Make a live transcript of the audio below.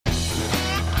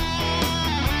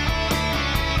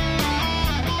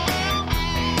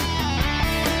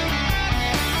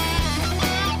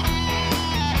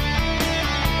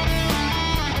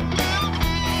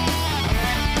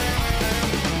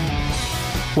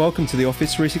Welcome to the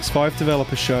Office 365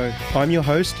 Developer Show. I'm your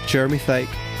host, Jeremy Thake,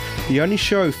 the only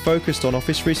show focused on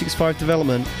Office 365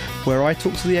 development where I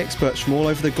talk to the experts from all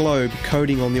over the globe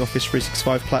coding on the Office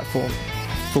 365 platform.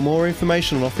 For more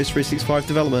information on Office 365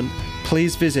 development,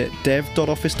 please visit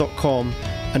dev.office.com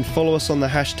and follow us on the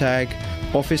hashtag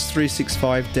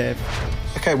Office365Dev.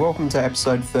 Okay, welcome to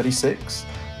episode 36.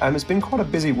 It's been quite a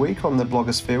busy week on the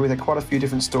blogosphere. We had quite a few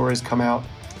different stories come out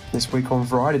this week on a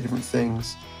variety of different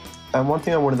things. And one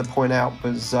thing I wanted to point out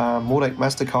was Waldek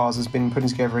Mastercars has been putting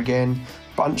together again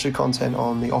a bunch of content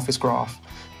on the Office Graph.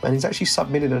 And he's actually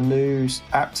submitted a new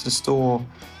app to the store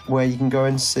where you can go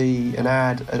and see and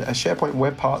add a SharePoint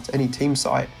web part to any team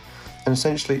site. And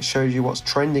essentially it shows you what's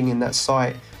trending in that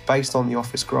site based on the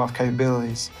Office Graph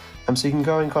capabilities. So you can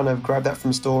go and kind of grab that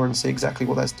from the store and see exactly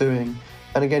what that's doing.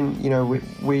 And again, you know,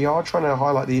 we are trying to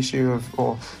highlight the issue of,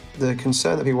 or the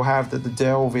concern that people have, that the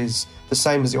Delve is the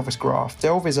same as the Office Graph.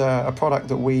 Delve is a product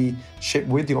that we ship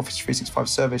with the Office 365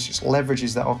 service, just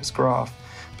leverages that Office Graph.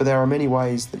 But there are many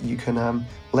ways that you can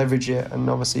leverage it. And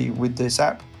obviously with this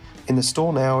app in the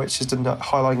store now, it's just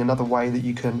highlighting another way that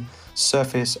you can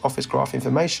surface Office Graph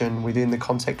information within the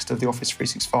context of the Office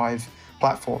 365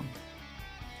 platform.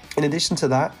 In addition to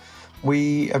that,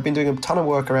 we have been doing a ton of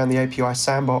work around the API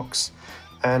sandbox.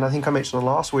 And I think I mentioned on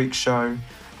last week's show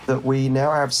that we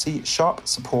now have C#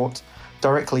 support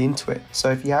directly into it. So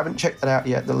if you haven't checked that out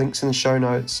yet, the link's in the show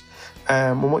notes.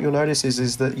 And what you'll notice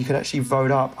is that you can actually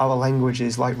vote up other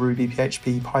languages like Ruby,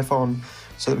 PHP, Python,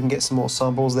 so that we can get some more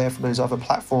samples there from those other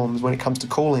platforms when it comes to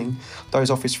calling those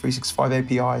Office 365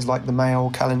 APIs like the Mail,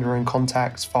 Calendar and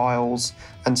Contacts, Files,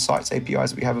 and Sites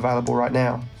APIs that we have available right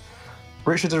now.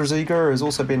 Richard Drzeziga has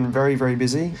also been very, very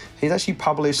busy. He's actually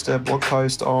published a blog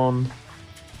post on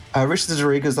Richard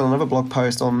Drzeziga has done another blog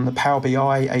post on the Power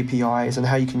BI APIs and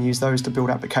how you can use those to build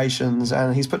applications.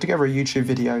 And he's put together a YouTube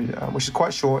video, which is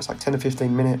quite short. It's like 10 to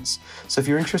 15 minutes. So if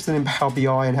you're interested in Power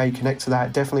BI and how you connect to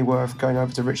that, definitely worth going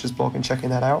over to Richard's blog and checking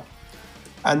that out.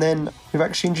 And then we've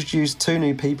actually introduced two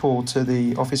new people to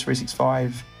the Office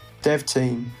 365 dev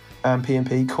team,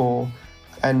 PMP core.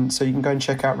 And so you can go and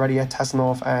check out Radia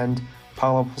Tassanov and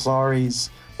Paolo Pozzari's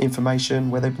information,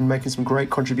 where they've been making some great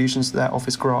contributions to that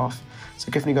Office Graph. So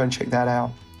definitely go and check that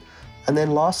out. And then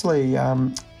lastly,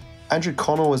 Andrew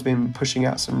Connell has been pushing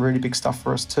out some really big stuff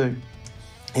for us too.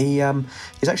 He's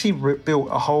actually built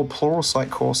a whole Pluralsight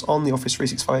course on the Office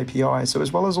 365 API. So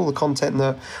as well as all the content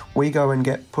that we go and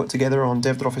get put together on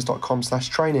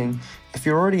dev.office.com/training, if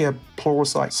you're already a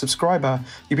Pluralsight subscriber,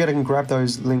 you'll be able to grab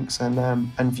those links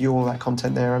and view all that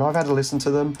content there. And I've had to listen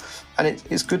to them, and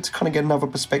it's good to kind of get another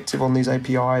perspective on these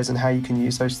APIs and how you can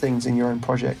use those things in your own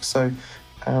projects. So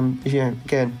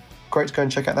again, great to go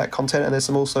and check out that content. And there's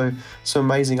also some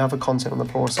amazing other content on the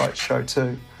Pluralsight show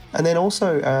too. And then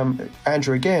also,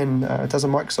 Andrew again does a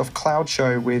Microsoft Cloud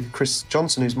show with Chris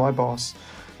Johnson, who's my boss,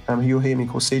 who you'll hear me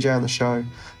call CJ on the show.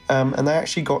 And they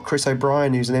actually got Chris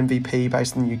O'Brien, who's an MVP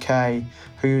based in the UK,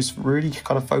 who's really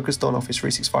kind of focused on Office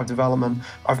 365 development.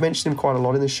 I've mentioned him quite a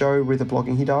lot in the show with the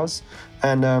blogging he does.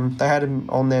 And they had him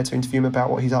on there to interview him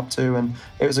about what he's up to. And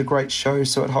it was a great show,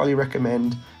 so I'd highly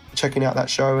recommend checking out that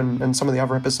show and some of the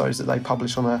other episodes that they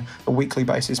publish on a weekly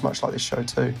basis, much like this show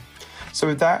too. So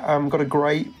with that, I've got a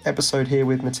great episode here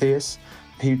with Matthias.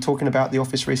 He's talking about the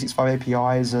Office 365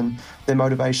 APIs and their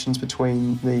motivations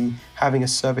between having a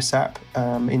service app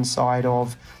inside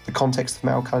of the context of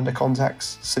Mail, Calendar,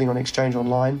 Contacts, sitting on Exchange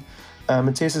Online.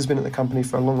 Matthias has been at the company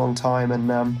for a long, long time,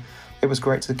 and it was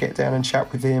great to get down and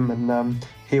chat with him and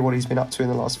hear what he's been up to in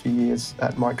the last few years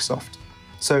at Microsoft.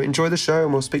 So enjoy the show,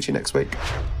 and we'll speak to you next week.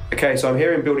 Okay, so I'm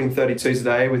here in Building 32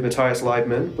 today with Matthias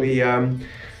Leibmann. We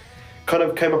kind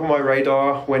of came up on my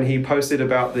radar when he posted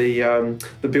about the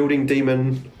building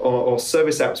daemon or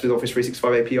service apps with Office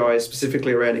 365 APIs,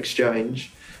 specifically around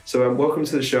Exchange. So welcome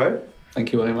to the show.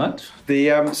 Thank you very much.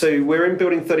 So we're in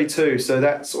Building 32, so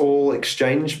that's all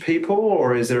Exchange people,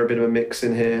 or is there a bit of a mix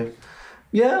in here?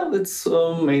 Yeah, it's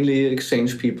mainly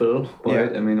Exchange people,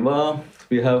 right? Yeah. I mean, well,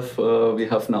 we have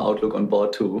now Outlook on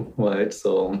board too, right?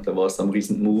 So there was some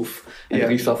recent move and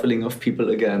reshuffling of people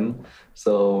again.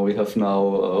 So we have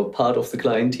now part of the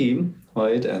client team,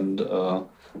 right, and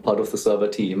part of the server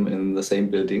team in the same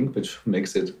building, which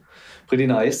makes it pretty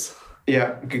nice.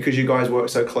 Yeah, because you guys work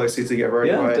so closely together.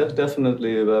 Yeah, right?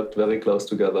 Definitely we worked very close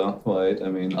together, right? I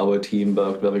mean, our team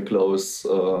worked very close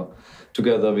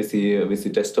together with the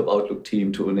desktop Outlook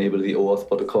team to enable the OAuth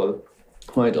protocol,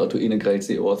 right, or to integrate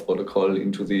the OAuth protocol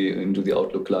into the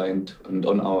Outlook client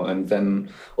and then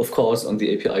of course on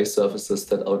the API services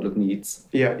that Outlook needs.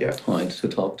 Yeah. Right, to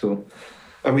talk to.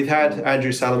 And we've had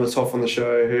Andrew Salamatov on the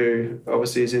show, who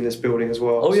obviously is in this building as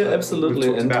well. Oh, yeah, absolutely.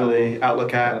 We've talked about the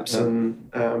Outlook apps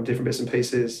and different bits and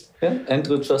pieces. Yeah,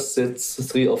 Andrew just sits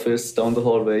 3 offices down the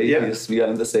hallway. Yeah. We are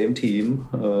in the same team.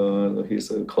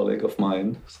 He's a colleague of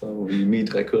mine, so we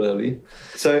meet regularly.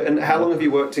 So, and how long have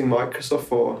you worked in Microsoft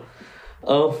for?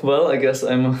 Oh, well, I guess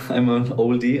I'm an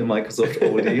oldie, a Microsoft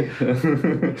oldie,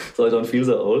 so I don't feel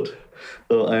so old.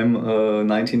 So I'm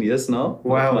 19 years now.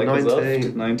 Wow,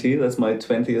 Microsoft. 19. That's my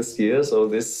 20th year. So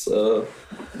this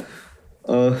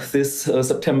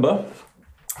September,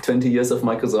 20 years of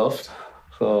Microsoft.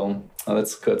 So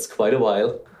that's quite a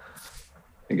while,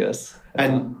 I guess.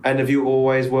 And have you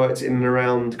always worked in and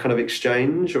around kind of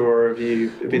Exchange, or have you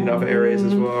been in other areas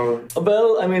as well?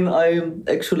 Well, I mean, I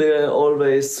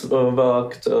always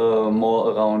worked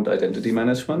more around identity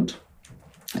management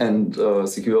and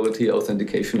security,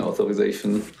 authentication,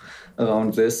 authorization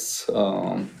around this.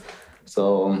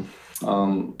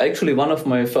 Actually, one of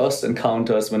my first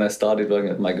encounters when I started working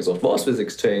at Microsoft was with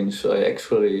Exchange. I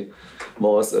actually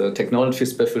was a technology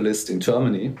specialist in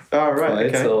Germany. Oh, right.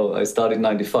 Okay. So I started in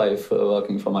 '95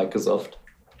 working for Microsoft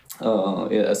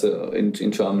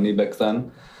in Germany back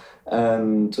then.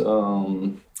 And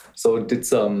so did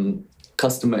some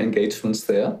customer engagements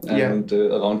there. And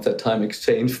around that time,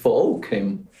 Exchange 4.0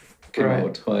 came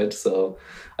out, right? So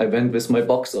I went with my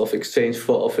box of Exchange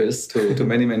for Office to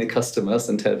many customers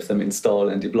and helped them install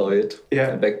and deploy it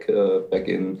back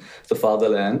in the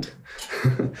fatherland.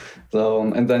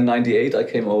 And then '98 I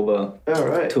came over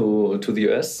to the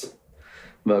US,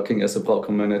 working as a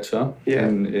program manager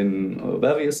in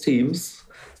various teams.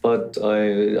 But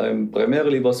I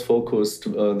primarily was focused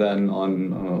then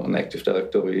on Active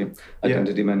Directory,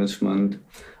 identity management.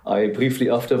 I briefly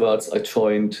afterwards I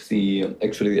joined the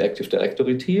Active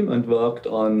Directory team and worked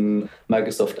on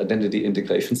Microsoft Identity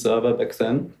Integration Server back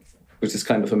then, which is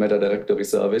kind of a meta directory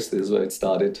service. This is where it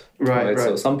started. Right.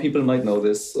 So some people might know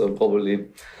this, probably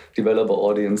developer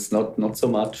audience not so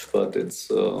much, but it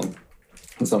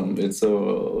was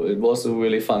a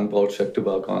really fun project to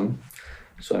work on,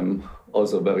 which I'm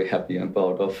also very happy and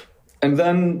proud of. And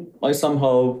then I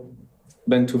somehow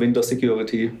went to Windows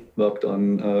security, worked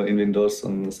on in Windows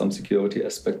on some security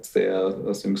aspects there,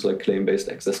 things like claim-based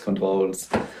access controls,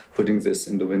 putting this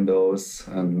into Windows.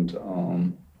 And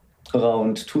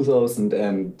around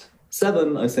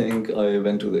 2007, I think, I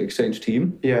went to the Exchange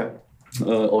team. Yeah.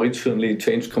 Originally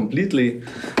changed completely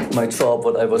my job,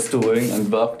 what I was doing, and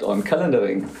worked on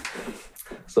calendaring.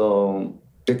 So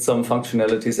did some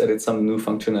functionalities, added some new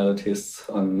functionalities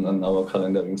on our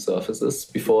calendaring services.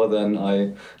 Before then,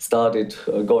 I started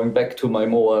going back to my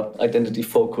more identity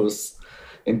focus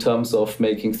in terms of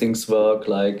making things work,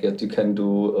 like that you can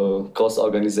do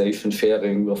cross-organization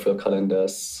sharing of your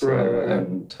calendars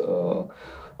and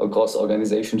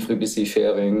cross-organization FreeBC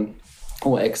sharing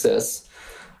or access.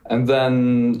 And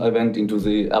then I went into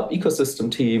the app ecosystem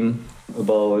team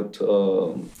about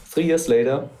 3 years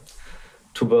later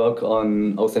to work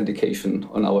on authentication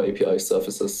on our API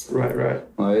services. Right.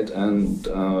 And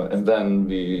then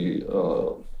we,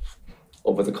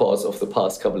 over the course of the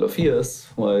past couple of years,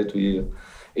 right, we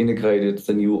integrated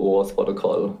the new OAuth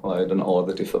protocol, right, and all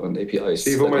the different APIs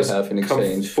so you've that almost we have in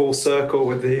Exchange. Come full circle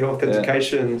with the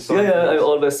authentication side. I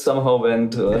always somehow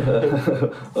went,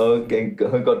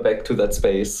 got back to that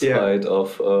space, right,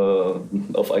 of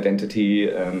identity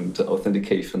and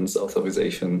authentications,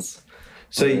 authorizations.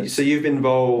 So you've been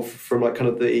involved from like kind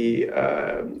of the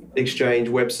Exchange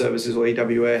Web Services or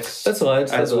AWS. That's right.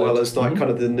 As well as like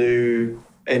kind of the new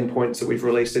endpoints that we've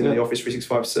released in the Office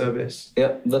 365 service.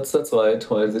 Yeah, that's right.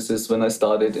 Well, this is when I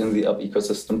started in the app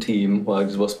ecosystem team, where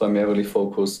it was primarily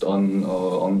focused on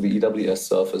the AWS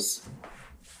service.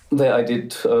 There I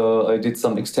did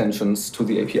some extensions to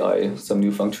the API, some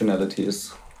new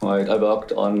functionalities. Right, I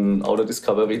worked on auto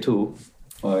discovery too.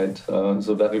 Right,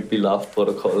 so very beloved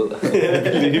protocol, I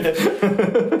believe.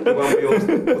 the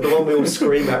one we all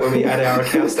scream at when we add our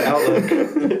accounts to Outlook.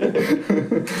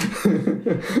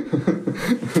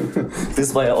 This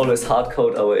is why I always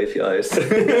hard-code our APIs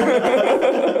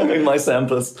in my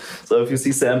samples. So if you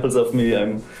see samples of me,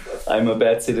 I'm a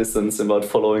bad citizen about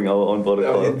following our own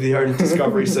protocol. The own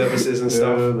discovery services and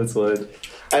stuff. Yeah, that's right.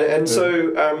 And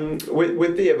so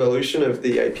with the evolution of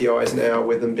the APIs now,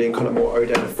 with them being kind of more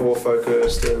OData 4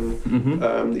 focused and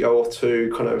the OAuth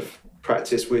 2 kind of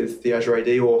practice with the Azure AD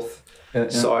Auth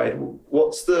side,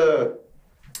 what's the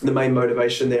main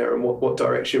motivation there, and what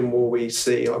direction will we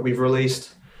see? Like, we've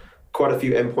released quite a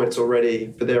few endpoints already,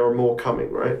 but there are more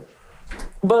coming, right?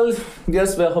 Well,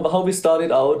 yes, how we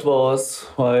started out was,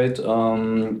 right,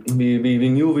 we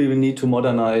knew we will need to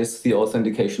modernize the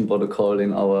authentication protocol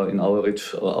in our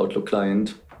rich Outlook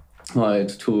client, right,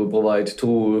 to provide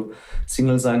true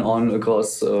single sign-on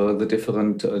across the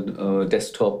different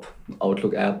desktop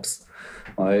Outlook apps,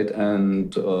 right,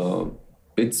 and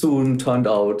it soon turned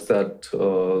out that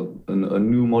a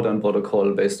new modern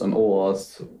protocol based on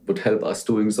OAuth would help us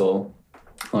doing so.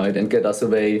 Right, and get us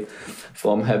away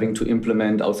from having to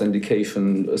implement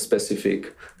authentication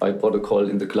specific protocol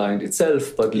in the client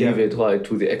itself, but leave it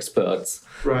to the experts,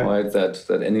 right?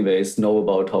 That anyways know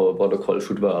about how a protocol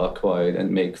should work, right?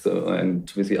 And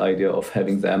with the idea of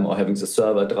having them or having the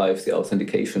server drive the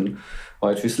authentication,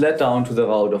 right? Which led down to the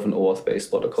route of an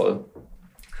OAuth-based protocol.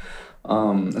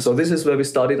 So this is where we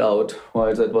started out,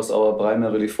 right? That was our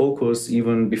primary focus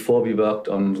even before we worked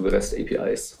on the REST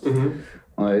APIs. Mm-hmm.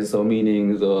 Right, so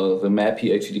meaning the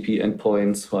MAPI HTTP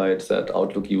endpoints, right, that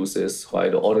Outlook uses,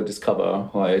 right, or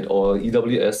AutoDiscover, right, or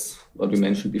EWS, what we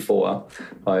mentioned before,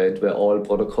 right, were all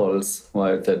protocols,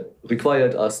 right, that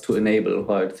required us to enable,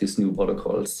 right, these new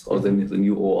protocols or the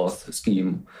new OAuth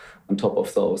scheme on top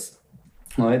of those,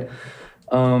 right.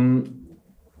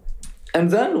 And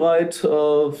then, right,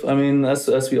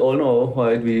 as we all know,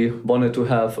 right, we wanted to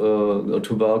have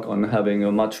to work on having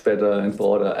a much better and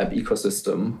broader app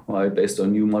ecosystem, right, based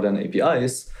on new modern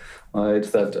APIs, right,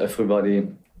 that everybody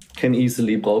can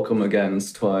easily program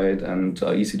against, right, and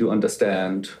easy to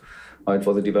understand, right,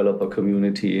 for the developer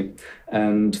community.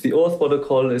 And the OAuth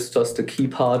protocol is just a key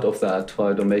part of that,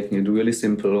 right, of making it really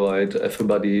simple, right.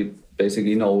 Everybody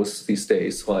basically knows these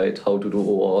days, right, how to do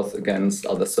OAuth against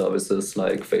other services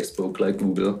like Facebook, like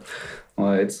Google,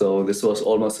 right? So this was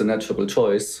almost a natural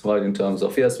choice, right, in terms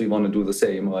of, yes, we want to do the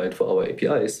same, right, for our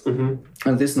APIs. Mm-hmm.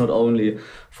 And this not only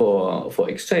for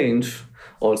Exchange,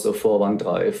 also for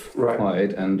OneDrive,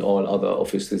 right, and all other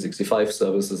Office 365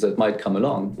 services that might come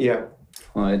along. Yeah.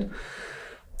 Right.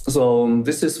 So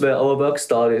this is where our work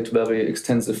started very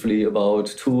extensively about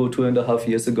 2.5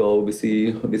 years ago with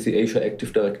the Azure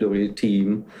Active Directory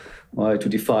team, right, to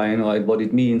define, right, what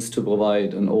it means to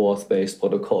provide an OAuth-based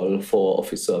protocol for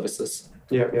Office services.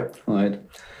 Yeah. Right,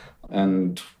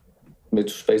 and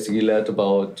which basically led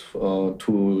about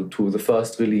to the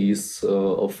first release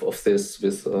of this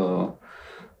with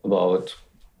about.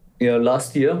 Yeah,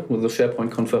 last year with the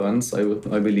SharePoint conference, I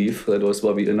believe that was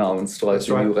where we announced, right,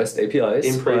 the new REST APIs,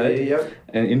 in preview, right? Yeah.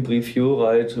 And in preview,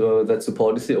 right, that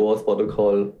supported the OAuth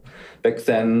protocol. Back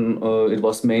then, it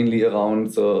was mainly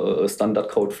around the standard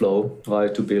code flow,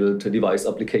 right, to build device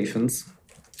applications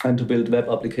and to build web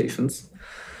applications.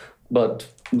 But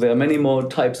there are many more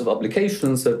types of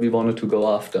applications that we wanted to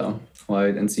go after,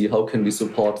 right, and see how can we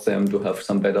support them to have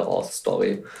some better auth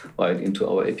story, right, into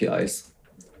our APIs.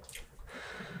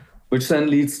 Which then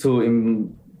leads to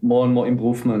more and more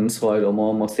improvements, right, or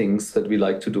more and more things that we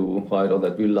like to do, right, or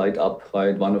that we light up,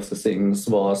 right. One of the things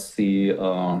was the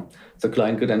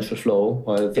client credential flow,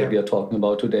 right, that we are talking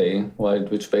about today,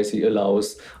 right, which basically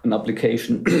allows an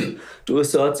application to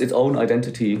assert its own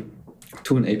identity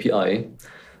to an API,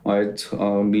 right,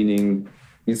 meaning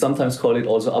we sometimes call it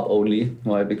also app only,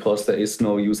 right, because there is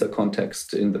no user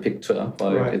context in the picture,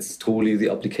 right? It's truly the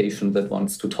application that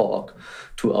wants to talk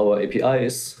to our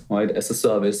APIs, right, as a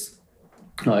service,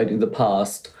 right. In the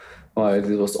past, right,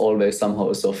 it was always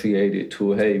somehow associated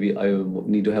to, hey, I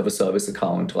need to have a service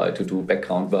account, right, to do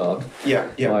background work,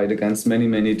 right, against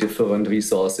many different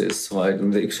resources, right.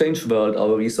 In the Exchange world,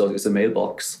 our resource is a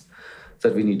mailbox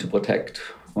that we need to protect.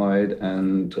 Right,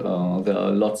 and there are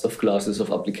lots of classes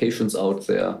of applications out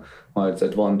there, right,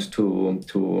 that want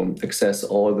to access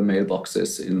all the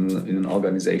mailboxes in an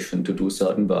organization to do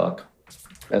certain work,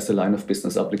 as a line of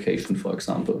business application, for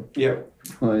example. Yeah.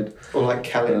 Right. Or like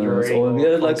calendaring.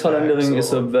 Calendaring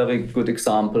is a very good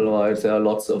example, right? There are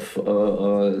lots of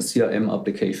CRM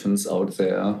applications out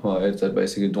there, right, that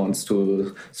basically wants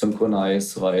to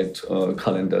synchronize, right,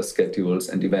 calendar schedules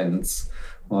and events,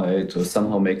 right, to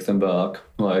somehow make them work,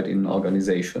 right, in an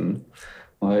organization,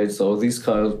 right. So these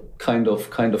kind of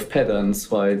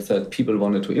patterns, right, that people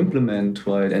wanted to implement,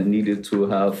 right, and needed to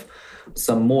have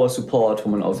some more support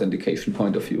from an authentication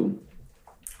point of view,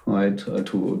 right,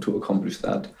 to accomplish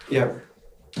that. Yeah.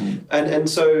 And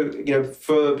so,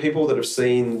 for people that have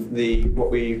seen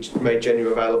what we made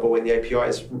genuinely available in the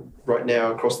APIs right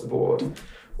now across the board,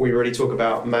 we really talk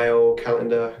about mail,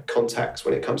 calendar, contacts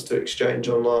when it comes to Exchange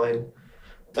Online.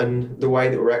 And the way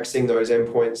that we're accessing those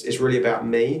endpoints is really about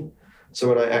me. So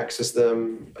when I access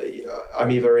them, I'm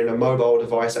either in a mobile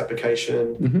device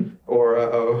application or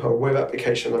a web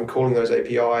application. I'm calling those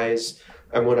APIs.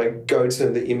 And when I go to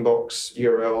the inbox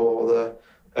URL or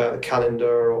the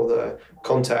calendar or the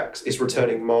contacts, it's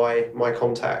returning my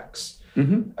contacts.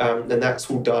 And that's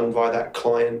all done by that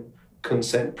client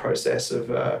consent process of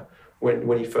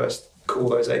when you first call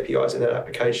those APIs in that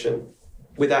application.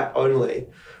 With that only,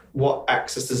 what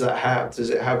access does that have? Does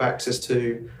it have access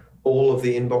to all of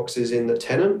the inboxes in the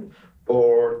tenant,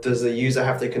 or does the user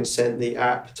have to consent the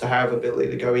app to have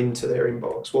ability to go into their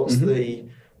inbox?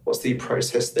 What's the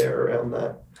process there around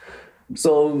that?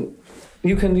 So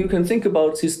you can think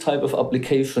about these type of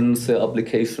applications. They're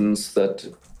applications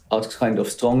that are kind of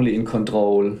strongly in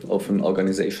control of an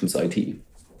organization's IT.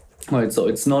 Right, so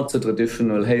it's not the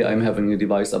traditional, hey, I'm having a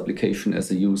device application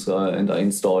as a user and I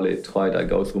install it, right? I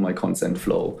go through my consent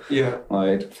flow,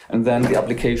 right? And then the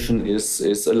application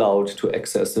is allowed to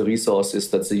access the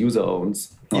resources that the user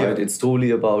owns, right? It's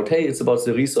truly about, hey, it's about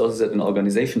the resources that an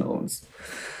organization owns,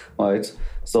 right?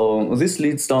 So this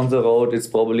leads down the road. It's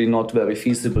probably not very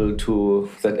feasible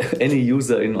that any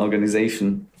user in an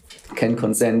organization can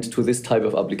consent to this type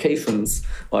of applications,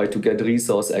 right? To get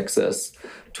resource access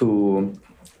to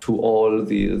all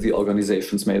the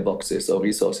organization's mailboxes or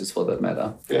resources for that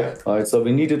matter. Right. So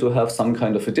we needed to have some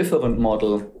kind of a different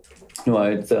model,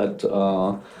 right? That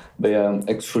where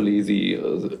actually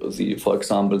the for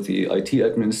example the IT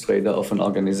administrator of an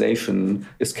organization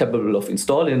is capable of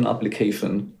installing an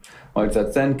application, right?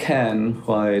 That then can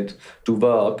do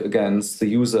work against the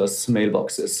user's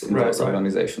mailboxes in this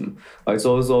organization. Right.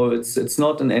 So it's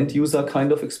not an end user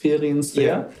kind of experience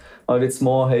there. But it's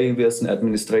more, hey, there's an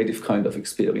administrative kind of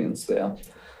experience there.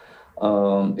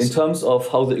 In terms of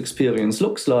how the experience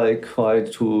looks like, right,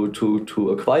 to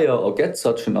acquire or get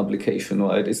such an application,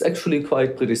 right, it's actually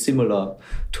quite pretty similar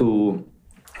to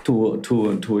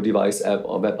a device app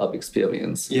or web app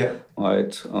experience.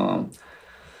 Right.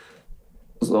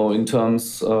 So in terms,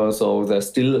 so there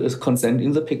still is consent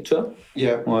in the picture.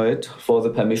 Right, for the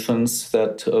permissions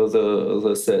that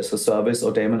the service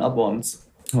or daemon app wants.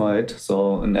 Right,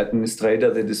 so an administrator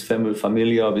that is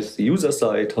familiar with the user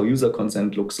side, how user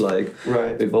consent looks like,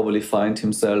 they probably find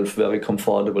himself very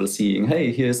comfortable seeing,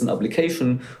 hey, here's an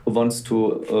application who wants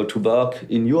to work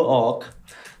in your org,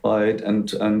 right,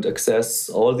 and access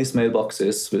all these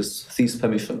mailboxes with these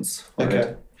permissions. Right?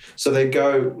 Okay. So they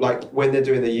go, like when they're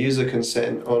doing the user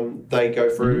consent they go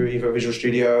through either Visual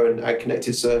Studio and Add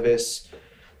Connected Service,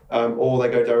 or they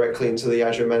go directly into the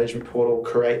Azure Management Portal,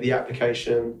 create the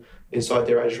application inside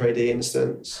their Azure AD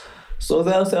instance. So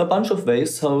there are a bunch of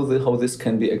ways how this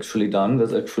can be actually done.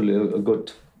 That's actually a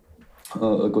good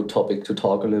topic to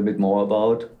talk a little bit more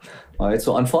about. Right.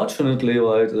 So unfortunately,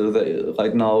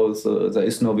 right now there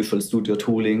is no Visual Studio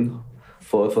tooling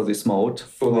for this mode.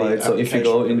 So if you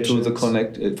go into the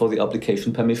connect for the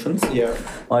application permissions,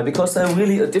 right, because they're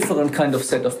really a different kind of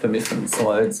set of permissions.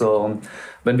 Right. So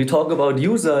when we talk about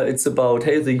user, it's about,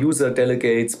 hey, the user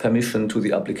delegates permission to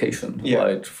the application,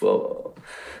 right,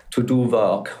 to do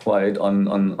work, right,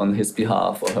 on his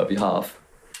behalf or her behalf,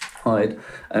 right.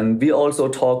 And we also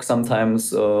talk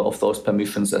sometimes of those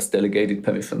permissions as delegated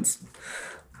permissions.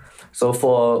 So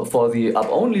for the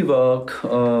app-only work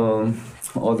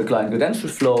or the client credential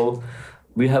flow,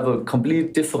 we have a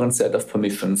complete different set of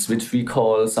permissions, which we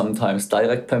call sometimes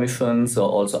direct permissions or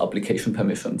also application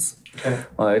permissions.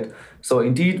 Right. So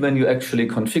indeed, when you actually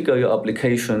configure your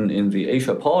application in the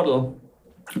Azure portal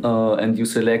and you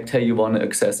select, hey, you want to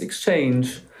access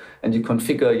Exchange, and you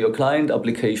configure your client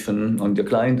application on your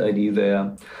client ID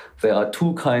there are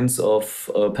two kinds of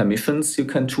permissions you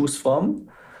can choose from.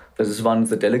 This is one,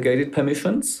 the delegated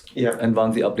permissions, and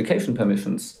one, the application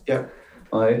permissions.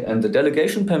 Right, and the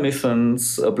delegation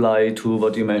permissions apply to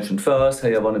what you mentioned first.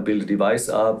 Hey, I want to build a device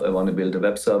app. I want to build a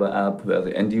web server app where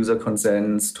the end user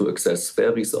consents to access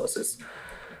their resources.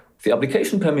 The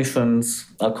application permissions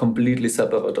are completely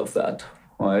separate of that.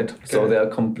 Right, so they're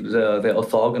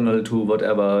orthogonal to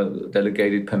whatever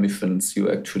delegated permissions you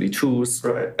actually choose.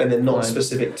 Right, and they're not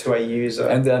specific to a user.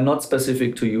 And they're not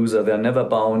specific to user. They're never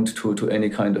bound to any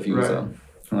kind of user.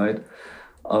 Right.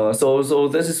 So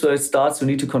this is where it starts. You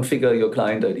need to configure your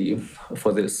client ID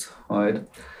for this, right?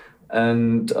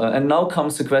 And now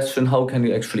comes the question: how can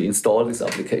you actually install this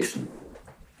application,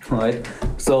 right?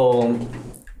 So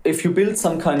if you build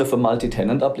some kind of a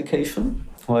multi-tenant application,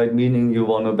 right, meaning you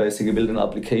want to basically build an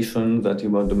application that you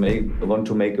want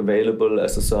to make available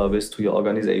as a service to your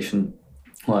organization,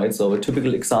 right? So a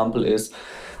typical example is,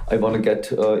 I want to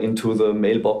get into the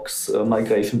mailbox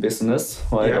migration business,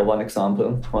 right? Or one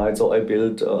example, right? So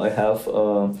I have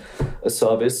a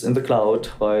service in the cloud,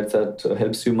 right, that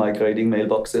helps you migrating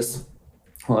mailboxes,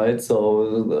 right?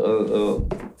 So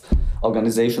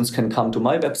organizations can come to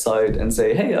my website and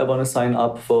say, hey, I want to sign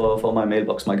up for my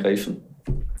mailbox migration,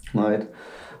 right?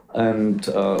 And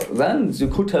then you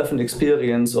could have an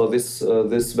experience, or this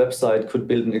website could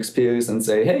build an experience and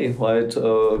say, hey, right,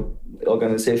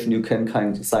 organization, you can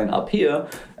kind of sign up here,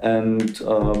 and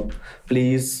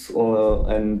please,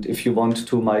 and if you want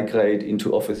to migrate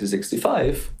into Office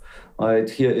 365, right,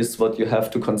 here is what you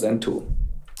have to consent to.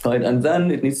 Right, and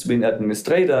then it needs to be an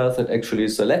administrator that actually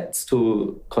selects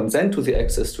to consent to the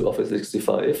access to Office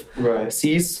 365, right.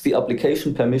 sees the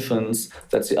application permissions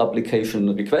that the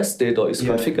application requested or is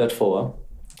configured for,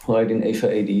 right, in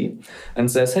Azure AD, and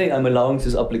says, hey, I'm allowing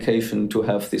this application to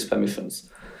have these permissions.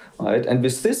 Right, and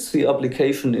with this, the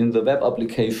application in the web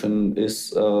application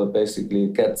is basically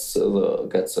gets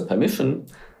a permission,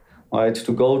 right,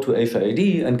 to go to Azure AD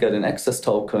and get an access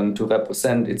token to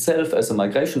represent itself as a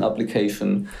migration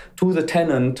application to the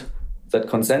tenant that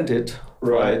consented,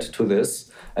 right, to this,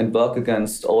 and work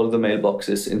against all the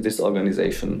mailboxes in this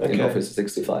organization in Office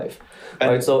 365.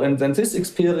 Right, so and then this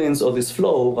experience or this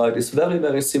flow, right, is very,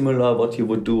 very similar what you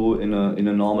would do in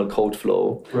a normal code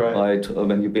flow, right,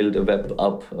 when you build a web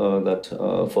app that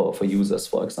for users,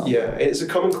 for example. Yeah, it's a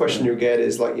common question you'll get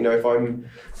is like, if I'm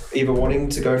either wanting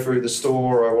to go through the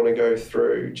store or I want to go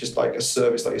through just like a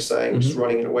service, like you're saying, just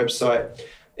running in a website,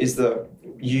 is that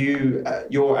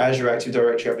your Azure Active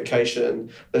Directory application,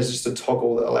 there's just a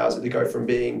toggle that allows it to go from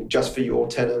being just for your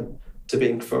tenant to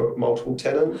being for multiple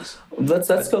tenants?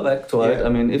 That's correct, right? Yeah. I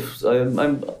mean, that's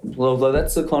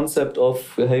the concept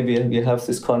of, hey, we have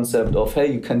this concept of, hey,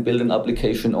 you can build an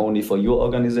application only for your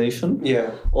organization,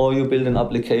 or you build an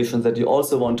application that you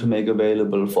also want to make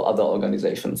available for other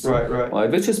organizations, right?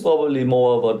 Which is probably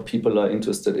more what people are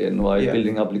interested in, right? Yeah.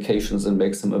 Building applications and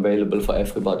makes them available for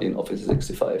everybody in Office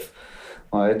 365,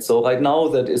 right? So right now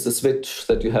that is a switch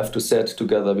that you have to set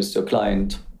together with your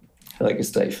client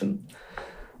registration.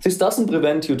 This doesn't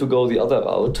prevent you to go the other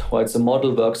route, right? The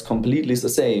model works completely the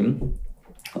same.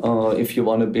 If you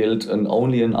want to build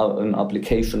only an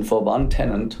application for one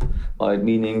tenant, right?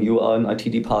 Meaning you are an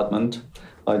IT department,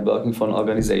 right, working for an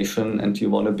organization, and you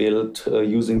want to build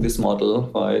using this model,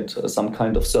 right, some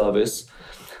kind of service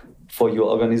for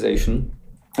your organization.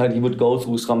 And you would go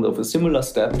through some of the similar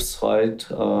steps, right?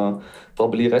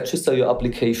 Probably register your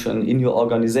application in your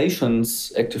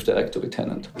organization's Active Directory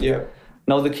tenant. Yeah.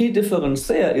 Now, the key difference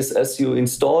there is as you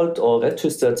installed or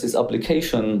registered this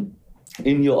application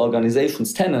in your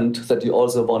organization's tenant that you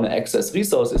also want to access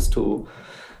resources to,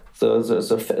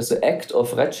 the act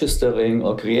of registering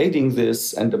or creating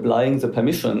this and applying the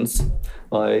permissions,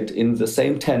 right, in the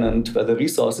same tenant where the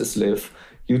resources live,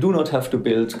 you do not have to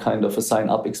build kind of a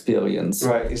sign-up experience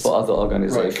for other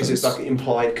organizations. Right, because it's like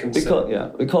implied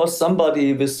consent. Because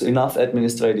somebody with enough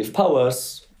administrative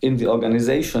powers in the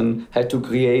organization had to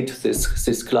create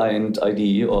this client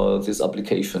ID or this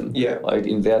application, right,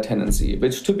 in their tenancy,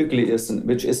 which typically is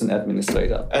an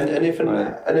administrator. And if an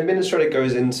administrator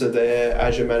goes into their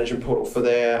Azure Management Portal for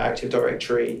their Active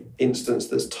Directory instance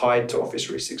that's tied to Office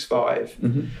 365,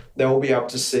 they'll be able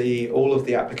to see all of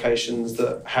the applications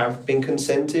that have been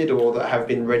consented or that have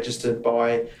been registered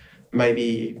by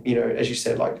maybe, as you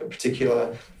said, like a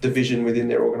particular division within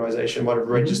their organization might have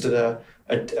registered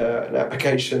an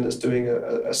application that's doing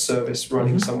a service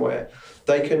running somewhere.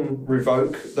 They can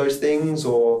revoke those things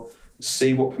or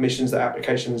see what permissions the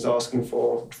application is asking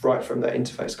for right from that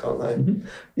interface, can't they?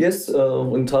 Yes,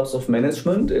 in terms of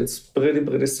management, it's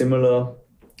pretty similar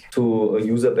to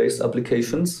user-based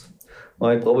applications.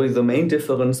 Right, probably the main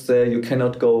difference there, you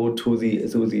cannot go to the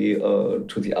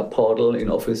app portal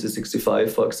in Office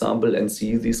 365, for example, and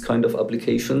see these kind of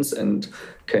applications and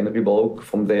can revoke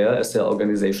from there as their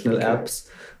organizational apps,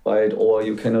 right? Or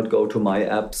you cannot go to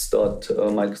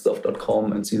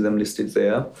myapps.microsoft.com and see them listed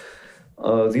there.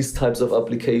 These types of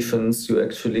applications, you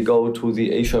actually go to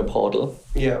the Azure portal,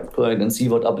 right, and see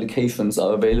what applications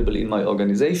are available in my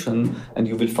organization, and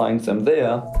you will find them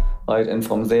there. Right, and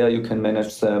from there you can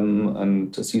manage them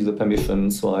and see the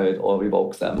permissions, right, or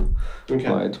revoke them.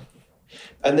 Right.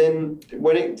 And then,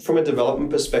 from a development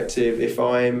perspective, if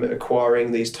I'm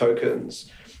acquiring these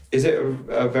tokens, is it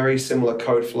a very similar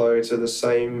code flow to the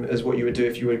same as what you would do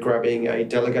if you were grabbing a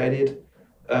delegated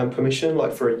permission,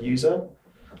 like for a user?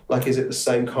 Like, is it the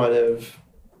same kind of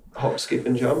hop, skip,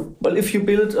 and jump? Well, if you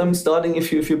build,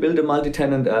 if you build a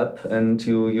multi-tenant app and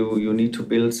you need to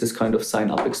build this kind of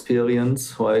sign-up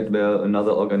experience, right, where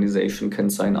another organization can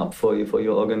sign up for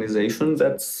your organization,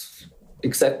 that's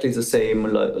exactly the same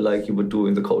like you would do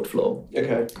in the code flow.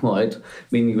 Okay. Right,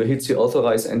 meaning you hit the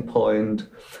authorize endpoint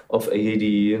of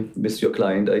AAD with your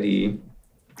client ID,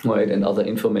 right, and other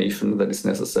information that is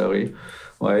necessary,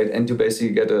 right, and you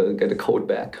basically get a code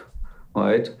back,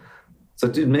 right. So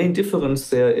the main difference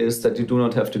there is that you do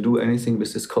not have to do anything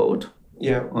with this code,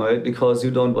 Yeah. Right? Because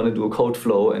you don't want to do a code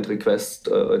flow and request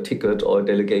a ticket or a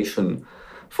delegation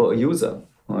for a user,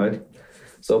 right?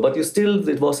 So, but you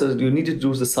needed to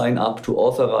do the sign up to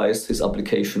authorize this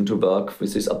application to work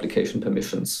with these application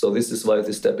permissions. So this is why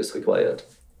this step is required,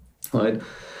 right?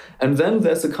 And then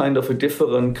there's a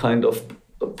different kind of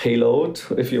payload,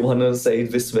 if you want to say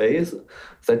it this way,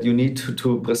 that you need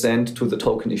to present to the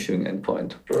token issuing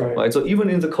endpoint. Right? So even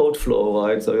in the code flow,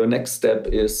 right? So your next step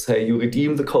is, hey, you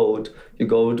redeem the code, you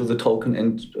go to the token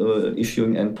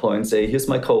issuing endpoint, say, here's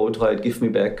my code, right? Give me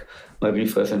back my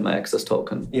refresh and my access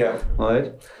token. Yeah.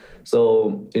 Right?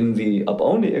 So in the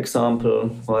app-only example,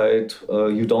 right,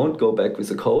 you don't go back with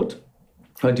the code.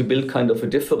 Right? You build kind of a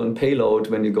different payload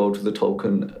when you go to the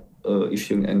token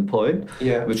issuing endpoint,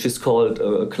 which is called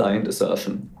a client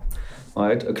assertion.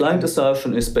 Right? A client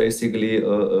assertion is basically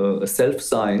a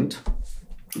self-signed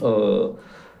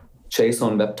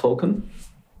JSON web token.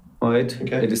 Right?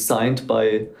 Okay. It is signed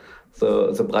by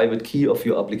the private key of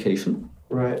your application.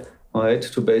 Right. Right,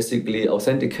 to basically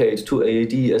authenticate to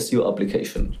AAD as your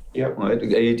application. Yep. Right?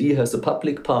 AAD has a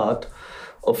public part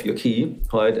of your key,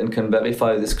 right, and can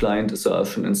verify this client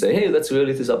assertion and say, hey, that's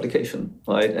really this application,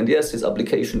 right? And yes, this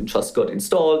application just got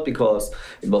installed because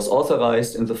it was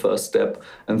authorized in the first step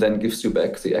and then gives you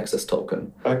back the access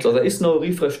token. Okay. So there is no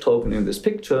refresh token in this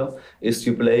picture. Is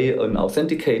you play an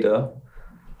authenticator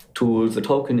to the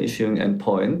token issuing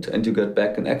endpoint and you get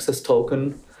back an access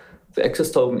token. The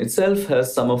access token itself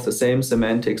has some of the same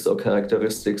semantics or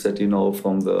characteristics that you know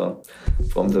from the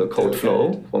code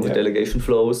flow, from the delegation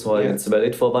flows. Right? It's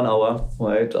valid for 1 hour.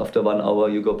 Right? After 1 hour,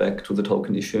 you go back to the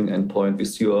token issuing endpoint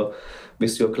with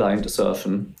your client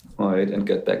assertion, right, and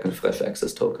get back a fresh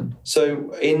access token.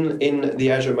 So in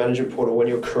the Azure Management Portal, when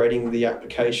you're creating the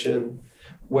application,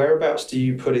 whereabouts do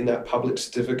you put in that public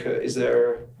certificate? Is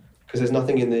there... Because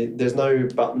there's no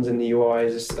buttons in the UI.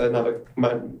 Is this another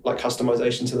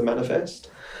customization to the manifest?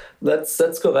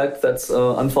 That's correct. That's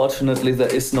unfortunately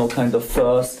there is no kind of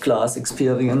first-class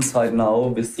experience right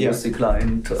now with the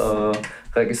client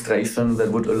registration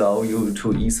that would allow you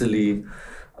to easily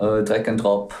drag and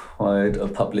drop, right, a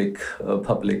public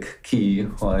key,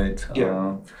 right,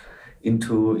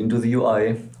 into the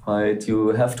UI, right. You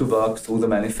have to work through the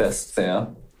manifest there.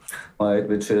 Right,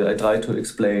 which I try to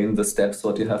explain the steps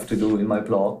what you have to do in my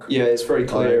blog. Yeah, it's very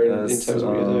clear in terms of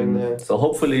what you're doing there. So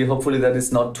hopefully that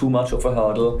is not too much of a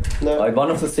hurdle. No. Right, one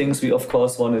of the things we of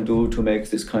course want to do to make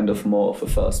this kind of more of a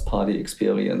first party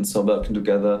experience, so working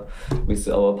together with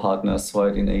our partners,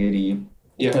 right, in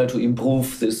AAD, to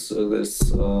improve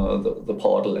the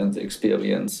portal and the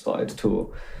experience, right,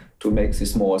 to make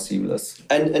this more seamless.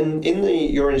 And in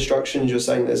your instructions, you're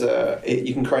saying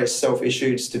you can create a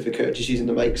self-issued certificate just using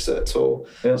the Make Cert tool.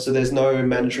 Yeah. So there's no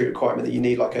mandatory requirement that you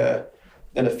need like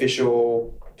an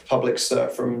official public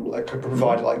cert from like a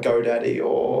provider like GoDaddy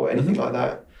or anything like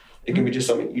that. It can be just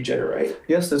something you generate.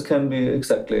 Yes, it can be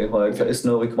exactly. Like there is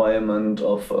no requirement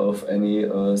of any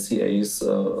CAs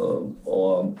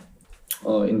or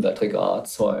in that regard,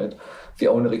 right? The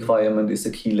only requirement is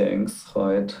the key length,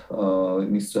 right? It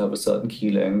needs to have a certain key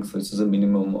length, which is a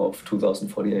minimum of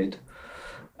 2048.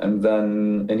 And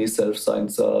then any self-signed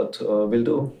cert will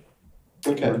do.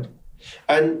 Okay. Right?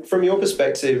 And from your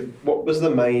perspective, what was the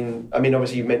main... I mean,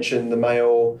 obviously you mentioned the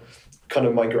mail kind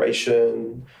of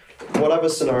migration. What other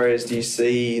scenarios do you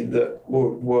see that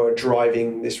were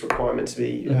driving this requirement to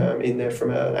be in there from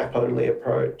an app-only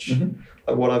approach? And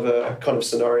what other kind of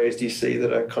scenarios do you see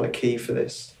that are kind of key for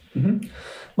this?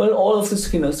 Well, all of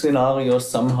these scenarios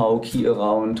somehow key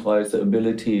around, right, the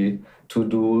ability to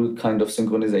do kind of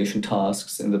synchronization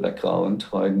tasks in the background,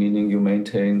 right? Meaning you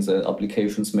maintain the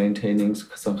applications maintaining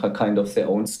some kind of their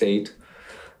own state,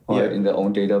 right, in their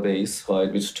own database,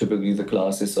 right, which typically the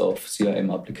classes of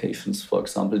CRM applications, for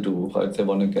example, do, right? They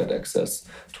want to get access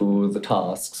to the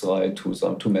tasks, right,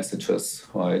 to messages,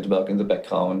 right, work in the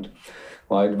background.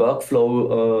 Right,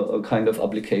 workflow kind of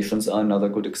applications are another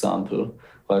good example,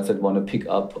 right, that want to pick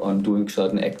up on doing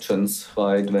certain actions,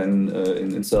 right, when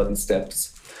in certain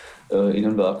steps in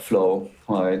a workflow,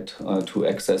 right, to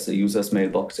access a user's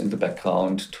mailbox in the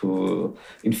background, to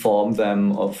inform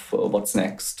them of what's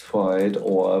next, right,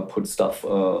 or put stuff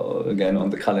again on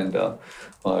the calendar,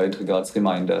 right, regards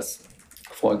reminders,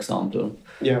 for example.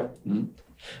 Yeah.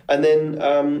 And then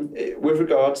with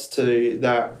regards to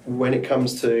that, when it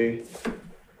comes to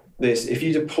this, if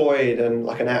you deployed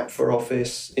an app for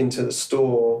Office into the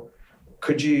store,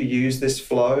 could you use this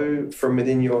flow from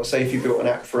within your, say if you built an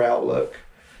app for Outlook,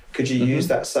 could you use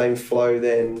that same flow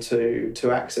then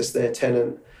to access their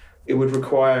tenant? It would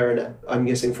require, I'm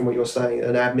guessing from what you're saying,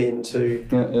 an admin to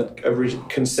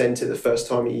consent it the first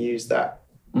time you use that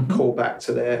call back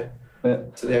to their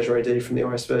to the Azure AD from the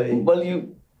ISV. Well,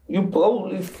 you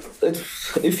probably,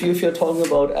 if you're talking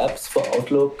about apps for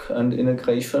Outlook and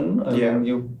integration, I mean,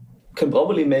 you can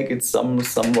probably make it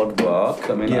somewhat work.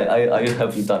 I mean, I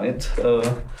haven't done it.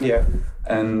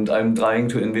 And I'm trying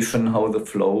to envision how the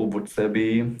flow would there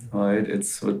be, right?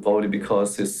 It's probably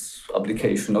because this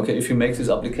application, if you make this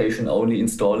application only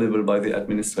installable by the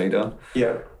administrator,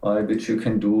 right, which you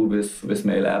can do with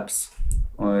mail apps,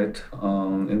 right,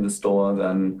 in the store,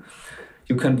 then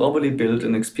you can probably build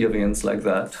an experience like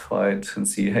that, right, and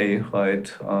see, hey,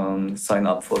 right, sign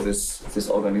up for this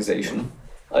organization.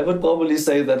 I would probably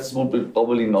say that would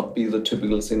probably not be the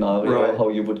typical scenario, how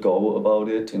you would go about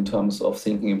it in terms of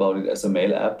thinking about it as a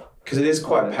mail app. Because it is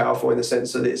quite powerful in the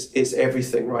sense that it's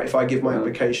everything, right? If I give my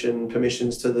application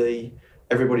permissions to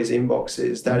everybody's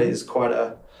inboxes, that is quite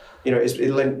it's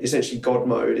essentially God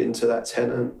mode into that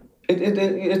tenant.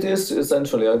 It is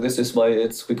essentially, this is why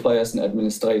it requires an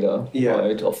administrator,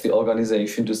 right, of the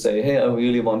organization to say, hey, I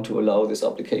really want to allow this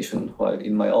application, right,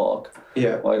 in my org.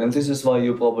 Right, and this is why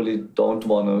you probably don't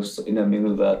want to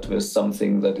intermingle that with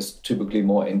something that is typically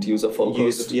more end-user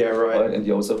focused, right, and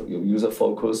user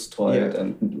focused, right,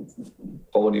 and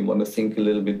probably want to think a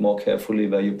little bit more carefully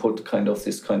where you put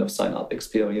this kind of sign-up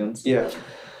experience.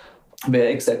 Where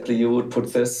exactly you would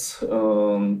put this,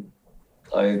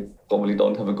 I probably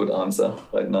don't have a good answer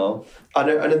right now. And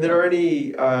are there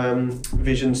any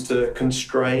visions to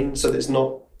constrain so that it's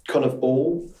not kind of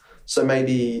all? So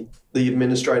maybe the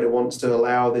administrator wants to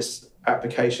allow this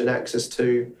application access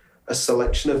to a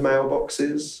selection of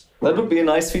mailboxes. That would be a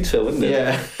nice feature, wouldn't it?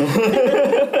 Yeah.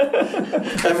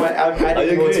 I'm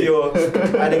adding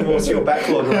more to your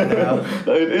backlog right now.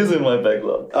 It is in my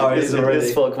backlog. Oh, it is already. It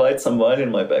is for quite some while in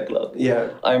my backlog.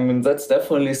 Yeah. I mean, that's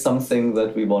definitely something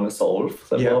that we want to solve,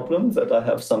 the problem, that I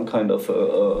have some kind of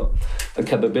a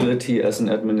capability as an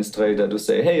administrator to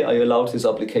say, hey, I allowed this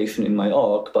application in my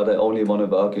org, but I only want to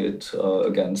work it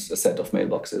against a set of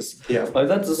mailboxes. Right,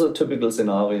 that is a typical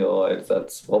scenario, right?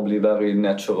 That's probably very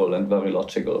natural and very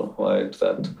logical. Right,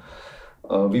 that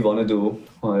we want to do,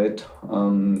 right?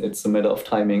 It's a matter of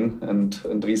timing and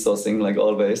resourcing, like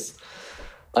always.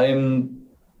 I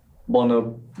want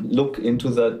to look into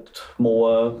that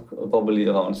more probably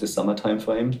around the summer time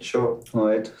frame. Sure.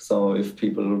 Right, so if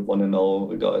people want to know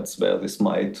regards where this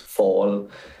might fall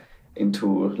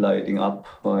into lighting up,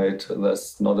 right,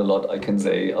 there's not a lot I can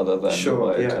say other than...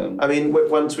 Sure, right, I mean,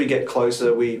 once we get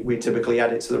closer, we typically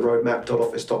add it to the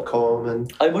roadmap.office.com.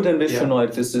 And I would envision,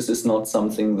 right, this is not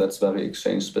something that's very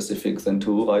Exchange specific then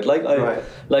too, right? Like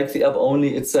the app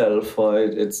only itself,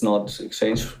 right, it's not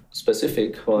Exchange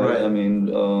specific, right? I mean,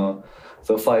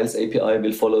 the Files API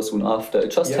will follow soon after. It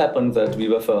just happened that we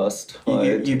were first.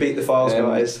 Right? You beat the Files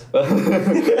guys.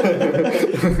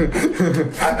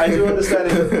 I do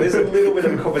understand that there's a little bit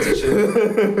of a competition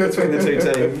between the two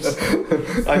teams.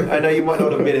 I know you might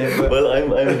not admit it, but... Well,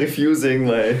 I'm refusing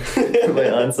my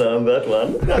answer on that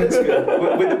one. No, that's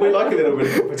good. We like a little bit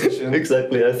of competition.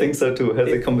 Exactly, I think so too.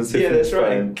 Healthy competition. Yeah, that's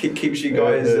right. Keeps you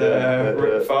guys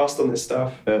fast on this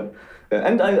stuff.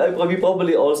 And we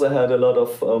probably also had a lot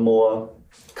of more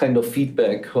kind of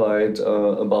feedback, right,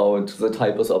 about the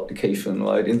type of application,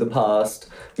 right? In the past,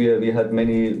 we had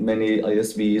many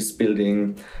ISVs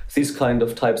building these kind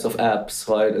of types of apps,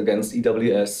 right, against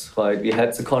EWS, right? We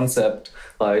had the concept,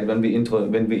 right, when we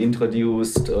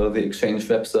introduced the Exchange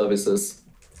Web Services,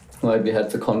 right? We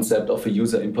had the concept of a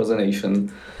user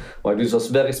impersonation, right, which was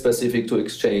very specific to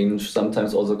Exchange,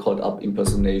 sometimes also called app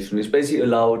impersonation, which basically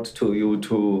allowed you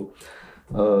to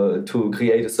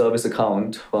create a service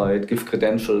account, right, give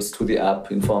credentials to the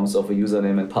app in forms of a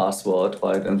username and password,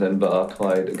 right, and then work,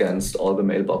 right, against all the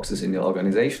mailboxes in your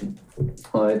organization,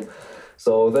 right.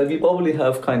 So then we probably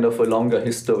have kind of a longer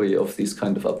history of these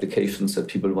kind of applications that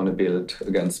people want to build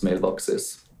against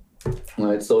mailboxes,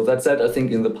 right. So that said, I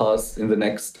think in the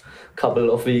next couple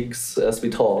of weeks as we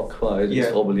talk, right,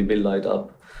 it's probably will light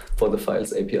up for the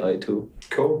Files API too.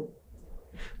 Cool.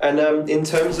 And in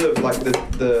terms of like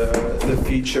the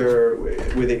future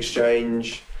with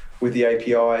Exchange, with the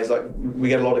APIs, like we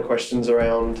get a lot of questions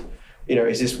around,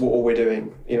 is this what all we're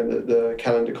doing? The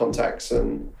calendar contacts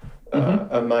and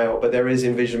mail, but there is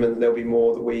envisionment that there'll be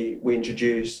more that we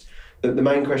introduce. The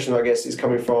main question, I guess, is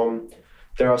coming from,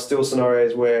 there are still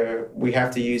scenarios where we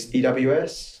have to use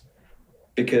EWS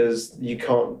because you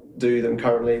can't do them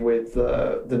currently with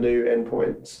the new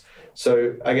endpoints.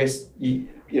 So I guess it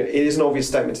is an obvious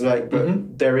statement to make,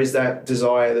 but there is that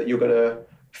desire that you're going to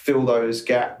fill those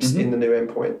gaps in the new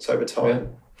endpoints over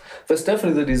time. There's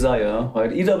definitely the desire, right?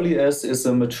 EWS is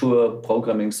a mature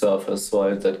programming surface,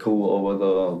 right, that grew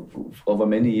over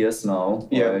many years now,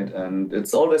 right? And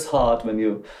it's always hard when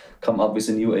you come up with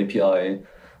a new API,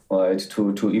 right,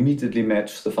 to immediately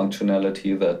match the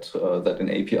functionality that an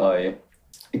API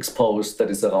exposed that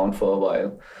is around for a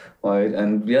while, right?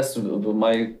 And yes,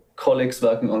 my colleagues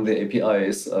working on the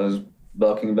APIs are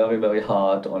working very, very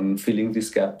hard on filling these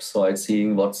gaps, right,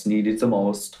 seeing what's needed the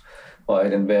most,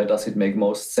 right, and where does it make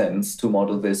most sense to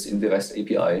model this in the REST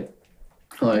API,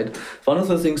 right? One of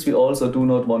the things we also do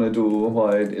not want to do,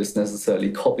 right, is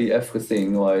necessarily copy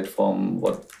everything, right, from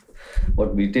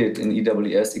what we did in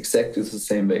EWS exactly the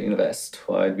same way in REST,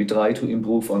 right? We try to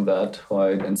improve on that,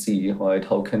 right, and see, right,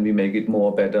 how can we make it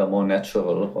more better, more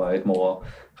natural, right, more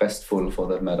RESTful for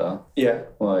that matter,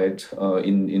 right,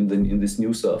 in this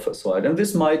new surface, right? And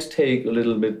this might take a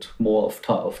little bit more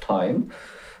of time,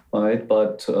 right?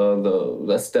 But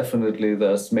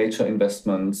there's major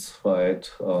investments, right,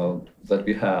 that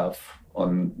we have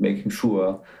on making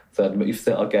sure that if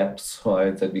there are gaps,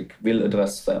 right, that we will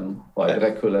address them, right,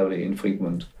 regularly in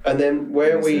frequent. And then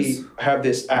where we have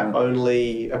this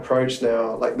app-only approach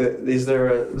now, like is there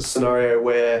a scenario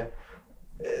where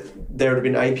there would have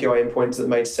been API endpoints that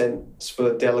made sense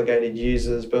for delegated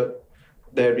users, but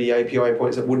there'd be API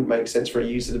endpoints that wouldn't make sense for a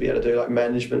user to be able to do like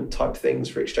management type things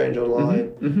for Exchange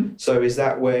Online. So is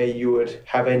that where you would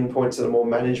have endpoints that are more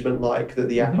management-like that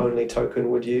the app-only token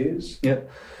would use? Yeah,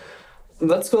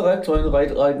 that's correct.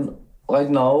 Right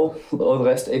now, all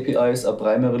REST APIs are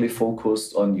primarily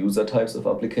focused on user types of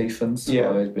applications,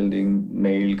 right? Building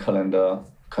mail, calendar,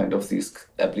 kind of these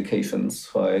applications,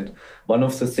 right? One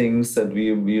of the things that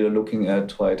we are looking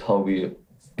at, right, how we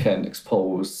can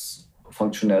expose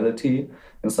functionality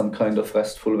in some kind of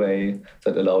RESTful way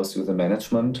that allows you the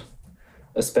management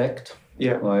aspect,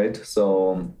 right?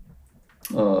 So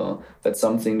that's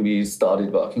something we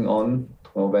started working on.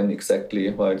 When exactly,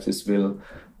 right, this will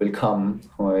come,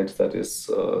 right? That is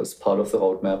part of the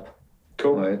roadmap,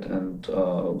 right? And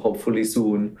hopefully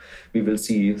soon we will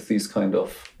see these kind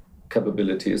of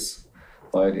capabilities,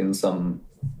 right, in some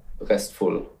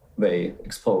RESTful way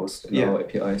exposed in our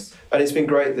APIs. And it's been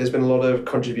great. There's been a lot of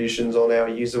contributions on our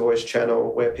user voice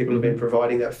channel where people have been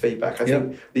providing that feedback. I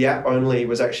think the app only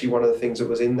was actually one of the things that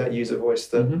was in that user voice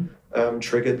that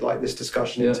triggered like this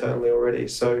discussion internally already.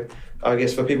 So I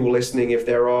guess for people listening, if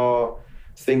there are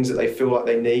things that they feel like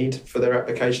they need for their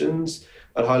applications,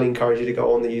 I'd highly encourage you to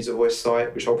go on the user voice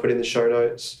site, which I'll put in the show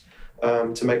notes,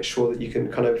 to make sure that you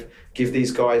can kind of give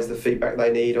these guys the feedback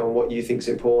they need on what you think is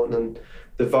important. And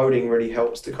the voting really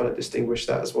helps to kind of distinguish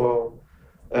that as well.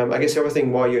 I guess the other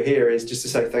thing while you're here is just to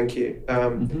say thank you.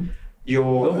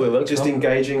 You're just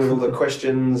engaging with all the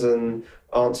questions and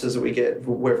answers that we get,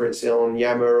 whether it's on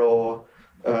Yammer or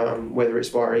whether it's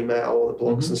via email or the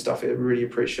blogs and stuff. I really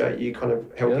appreciate you kind of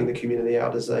helping the community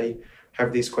out as they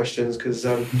have these questions, because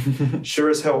sure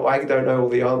as hell I don't know all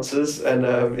the answers, and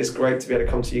it's great to be able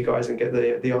to come to you guys and get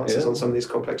the answers on some of these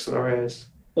complex scenarios.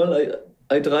 Well,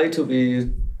 I try to be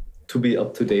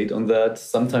up to date on that.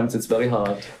 Sometimes it's very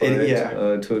hard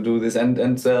to do this,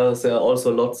 and there are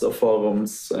also lots of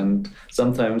forums, and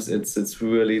sometimes it's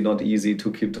really not easy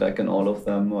to keep track on all of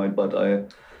them, right? But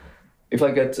if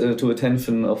I get to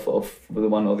attention of the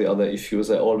one or the other issues,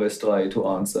 I always try to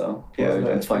answer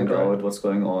and find out what's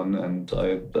going on, and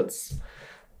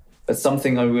that's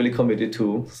something I'm really committed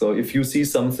to. So if you see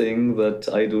something that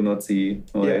I do not see,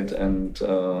 right,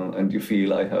 and you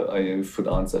feel I should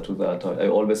answer to that, I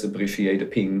always appreciate a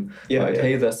ping, right?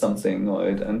 Hey, there's something,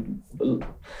 right? And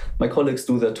my colleagues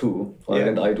do that too, right?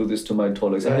 And I do this to my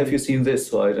colleagues. Have you seen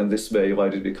this, right? And this way,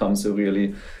 right, it becomes a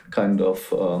really kind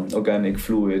of organic,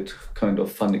 fluid, kind of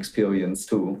fun experience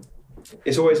too.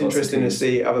 It's always interesting to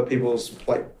see other people's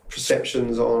like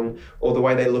perceptions on, or the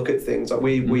way they look at things. Like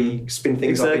we spin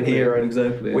things up in here, and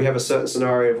we have a certain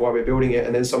scenario of why we're building it,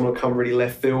 and then someone will come really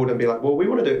left field and be like, well, we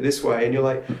want to do it this way, and you're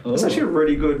like, that's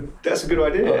actually that's a good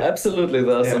idea. Absolutely,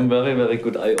 there are some very, very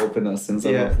good eye openers in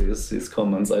some of these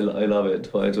comments. I love it,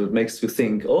 right? It makes you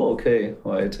think,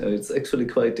 right, it's actually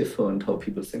quite different how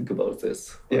people think about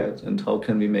this, right? And how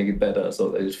can we make it better so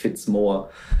that it fits more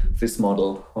this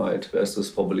model, right, versus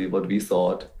probably what we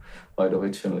thought, right,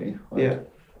 originally, right?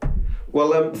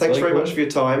 Well, thanks very much for your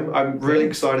time. I'm really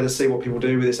excited to see what people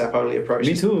do with this app-only approach.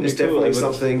 Me too. It's definitely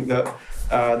something that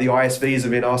the ISVs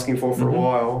have been asking for a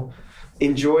while.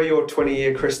 Enjoy your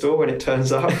 20-year crystal when it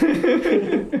turns up.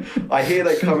 I hear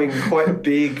they come in quite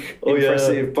big,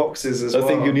 impressive boxes as well. I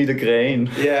think you need a crane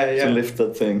to lift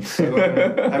that thing. So,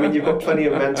 I mean, you've got plenty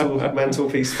of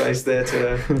mantelpiece space there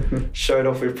to show it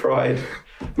off with pride.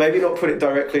 Maybe not put it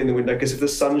directly in the window, because if the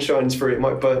sun shines through, it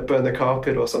might burn the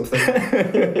carpet or something.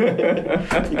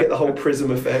 You get the whole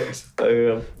prism effect.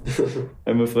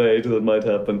 I'm afraid that might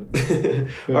happen.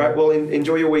 All right, well,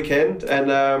 enjoy your weekend,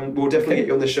 and we'll definitely get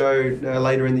you on the show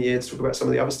later in the year to talk about some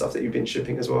of the other stuff that you've been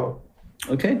shipping as well.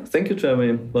 Okay, thank you, Jeremy.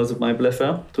 It was my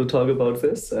pleasure to talk about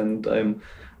this, and I'm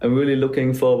really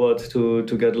looking forward to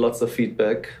get lots of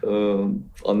feedback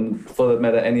on, for that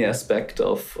matter, any aspect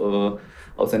of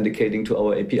authenticating to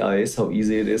our APIs, how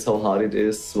easy it is, how hard it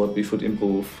is, what we should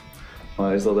improve.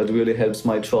 Right, so that really helps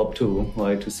my job too,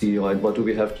 right, to see, right, what do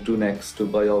we have to do next to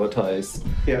prioritize,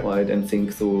 right, and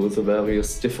think through the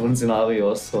various different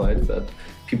scenarios, right, that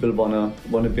people wanna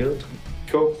build.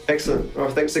 Cool, excellent. All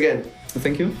right, thanks again.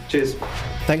 Thank you. Cheers.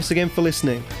 Thanks again for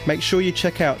listening. Make sure you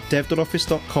check out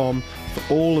dev.office.com for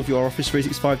all of your Office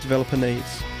 365 developer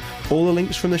needs. All the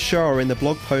links from the show are in the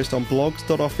blog post on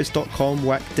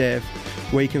blogs.office.com/dev,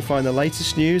 where you can find the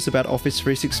latest news about Office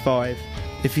 365.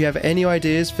 If you have any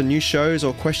ideas for new shows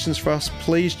or questions for us,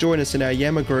 please join us in our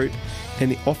Yammer group in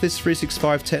the Office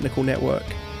 365 Technical Network.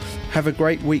 Have a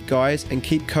great week, guys, and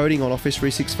keep coding on Office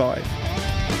 365.